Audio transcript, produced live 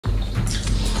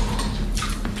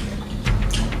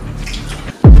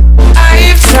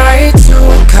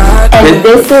And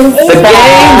this is the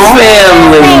Games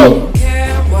Family.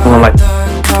 I'm like,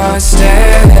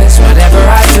 whatever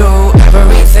I do,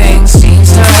 everything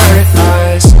seems to hurt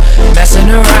us. Messing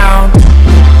around.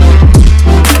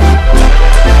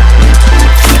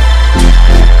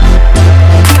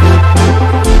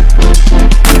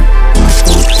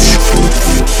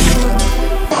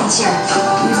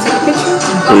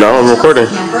 no, I'm recording.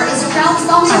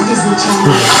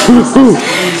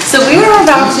 So we were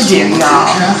about to do, y'all,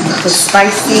 the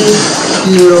spicy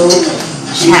noodle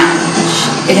challenge.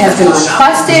 It has been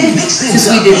requested since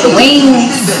we did the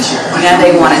wings. Now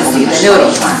they want us to do the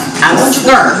noodles. I'm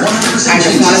sure. I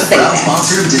just want to say that.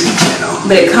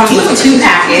 But it comes with 2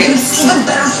 packets.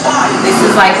 This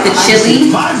is like the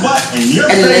chili,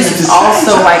 and then this is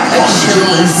also like a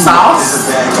chili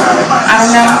sauce. I don't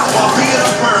know.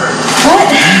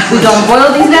 But we're gonna boil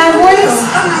these bad boys.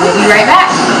 We'll be right back.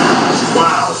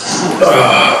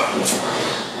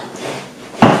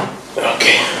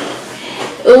 Okay.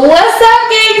 What's up,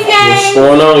 gang? What's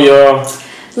going on, y'all?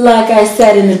 Like I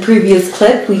said in the previous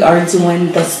clip, we are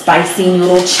doing the spicy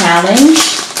noodle challenge.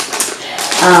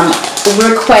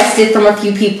 Requested from a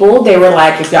few people. They were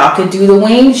like, if y'all could do the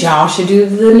wings, y'all should do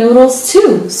the noodles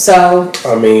too. So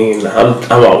I mean,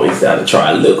 I'm always down to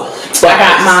try a little. I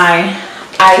got my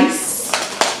ice.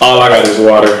 All I got is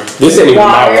water. This ain't even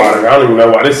my water. I don't even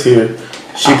know why this here.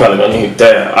 She probably gonna need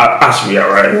that. I should be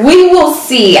alright. We will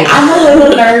see. I'm a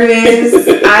little nervous.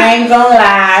 I ain't gonna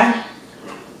lie.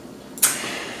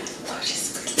 Lord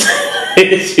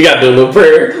Jesus. She got to do a little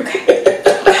prayer. Okay.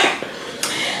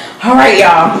 Alright,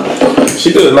 y'all.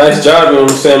 She did a nice job, you know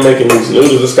what I'm saying, making these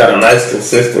noodles. It's got a nice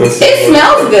consistency. It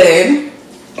smells good.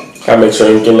 Gotta make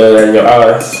sure you can let that in your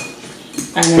eyes.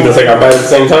 I know. You gonna take our bite at the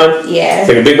same time? Yeah.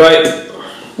 Take a big bite.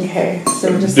 Okay. So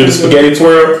just do the spaghetti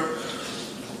twirl.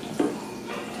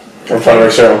 I'm trying to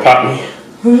make sure I don't pop me.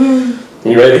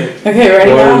 You ready? Okay,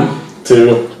 ready now? 1,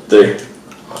 2, 3.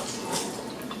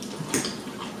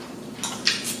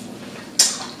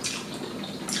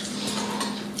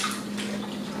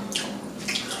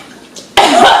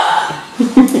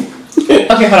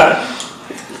 Okay, hold on.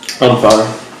 I'm fine.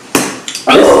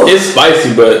 It's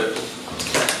spicy, but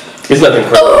it's nothing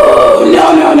crazy. Oh, no.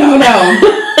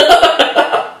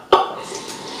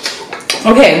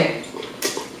 Okay.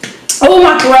 Oh,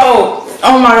 my throat.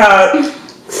 Oh, my God.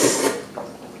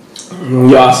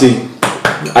 Y'all see,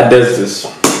 I does this.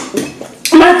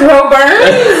 My throat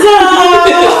burns.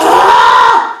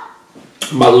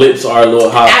 My lips are a little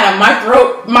hot. Adam, my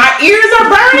throat, my ears are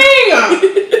burning.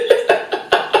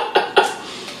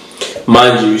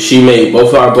 Mind you, she made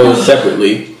both of our bowls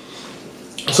separately,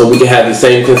 so we can have the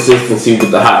same consistency with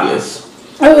the hotness.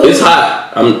 Oh. It's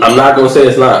hot. I'm not gonna say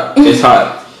it's not. It's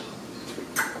hot.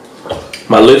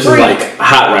 My lips is like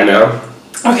hot right now.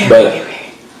 Okay, but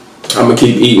okay. I'm gonna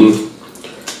keep eating.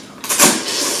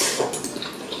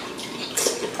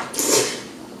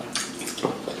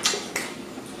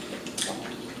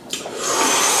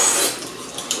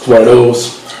 One of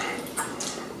those.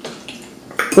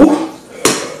 Woo.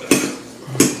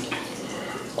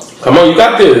 Come on, you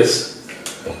got this.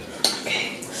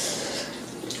 Okay.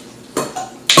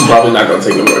 I'm probably not gonna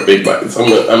take no more big bites. I'm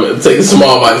gonna take the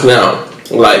small bites now.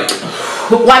 Like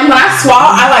when I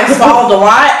swallow, I like swallowed a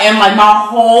lot, and like my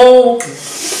whole,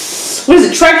 what is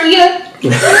it, trachea?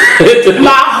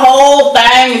 My whole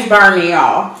thing is burning,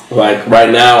 y'all. Like right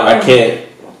now, I can't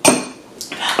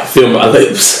feel my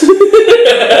lips.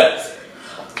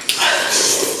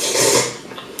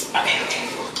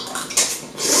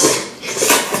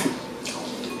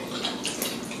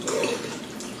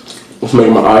 It's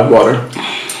making my eyes water.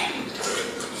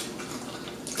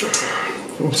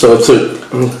 So it took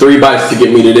 3 bites to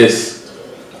get me to this.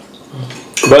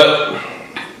 But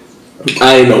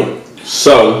I ain't know.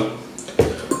 So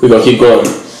we're gonna keep going.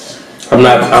 I'm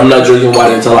not drinking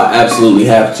water until I absolutely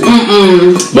have to.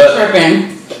 But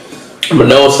my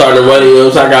nose starting to run, you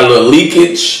know, so I got a little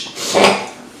leakage.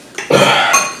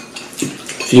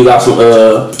 If you got some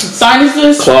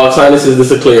sinuses, clogged sinuses, this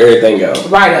will clear everything out.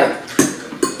 Right up.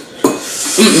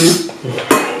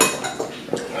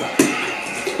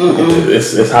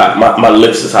 It's hot. My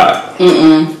lips is hot.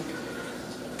 You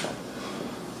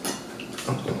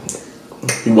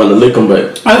want to lick them,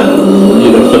 but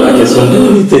you don't feel like it's gonna do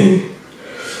anything.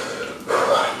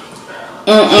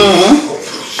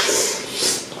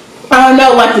 I don't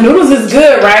know. Like the noodles is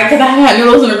good, right? Because I haven't had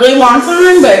noodles in a really long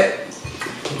time, but.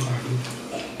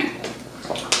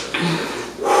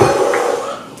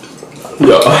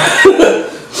 Yo.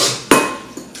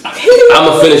 I'm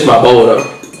gonna finish my bowl though.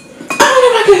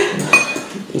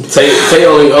 Tay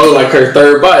only like her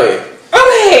 3rd bite.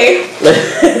 Okay.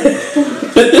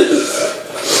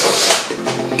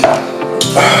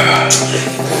 I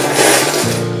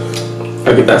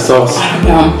get that sauce. I don't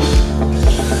know.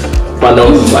 My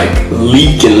nose is like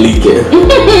leaking.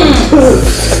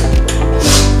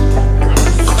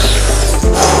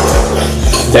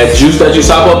 That juice that you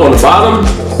sop up on the bottom,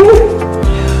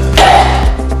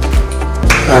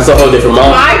 that's a whole different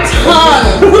mouth. My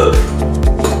tongue.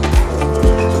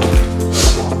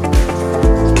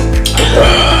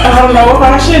 I don't know if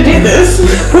I should have did this.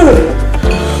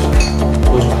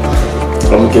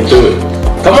 I'm gonna get through it.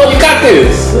 Come on, you got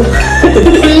this.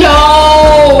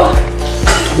 No.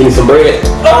 You need some bread.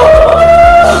 Oh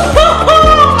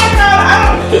my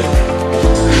god.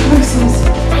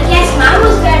 I guess mine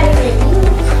was better than you.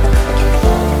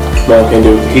 Mom can't do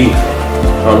it with the heat.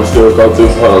 I'm still go through.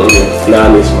 Hold on, now I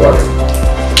need some water.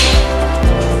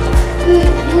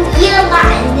 You eat a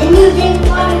lot and then you drink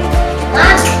water.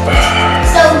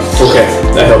 Okay,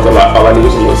 that helped a lot. All I need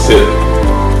is a little sip.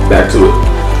 Back to it.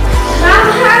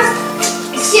 Mom has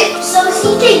sip, so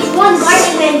she takes one bite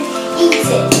and then eats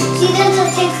it. She doesn't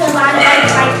take a lot of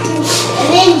bites like two and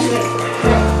then drink.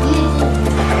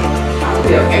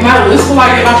 Okay, my lips are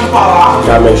like about to fall off.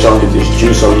 Gotta make sure I get this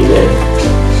juice on you, man.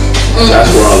 That's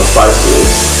where all the spice is.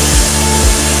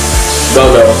 Go,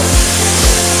 no.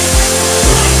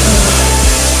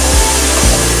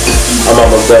 I'm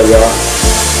almost done, y'all.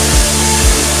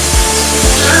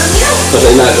 But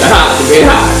they're not hot, they're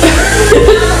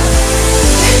hot.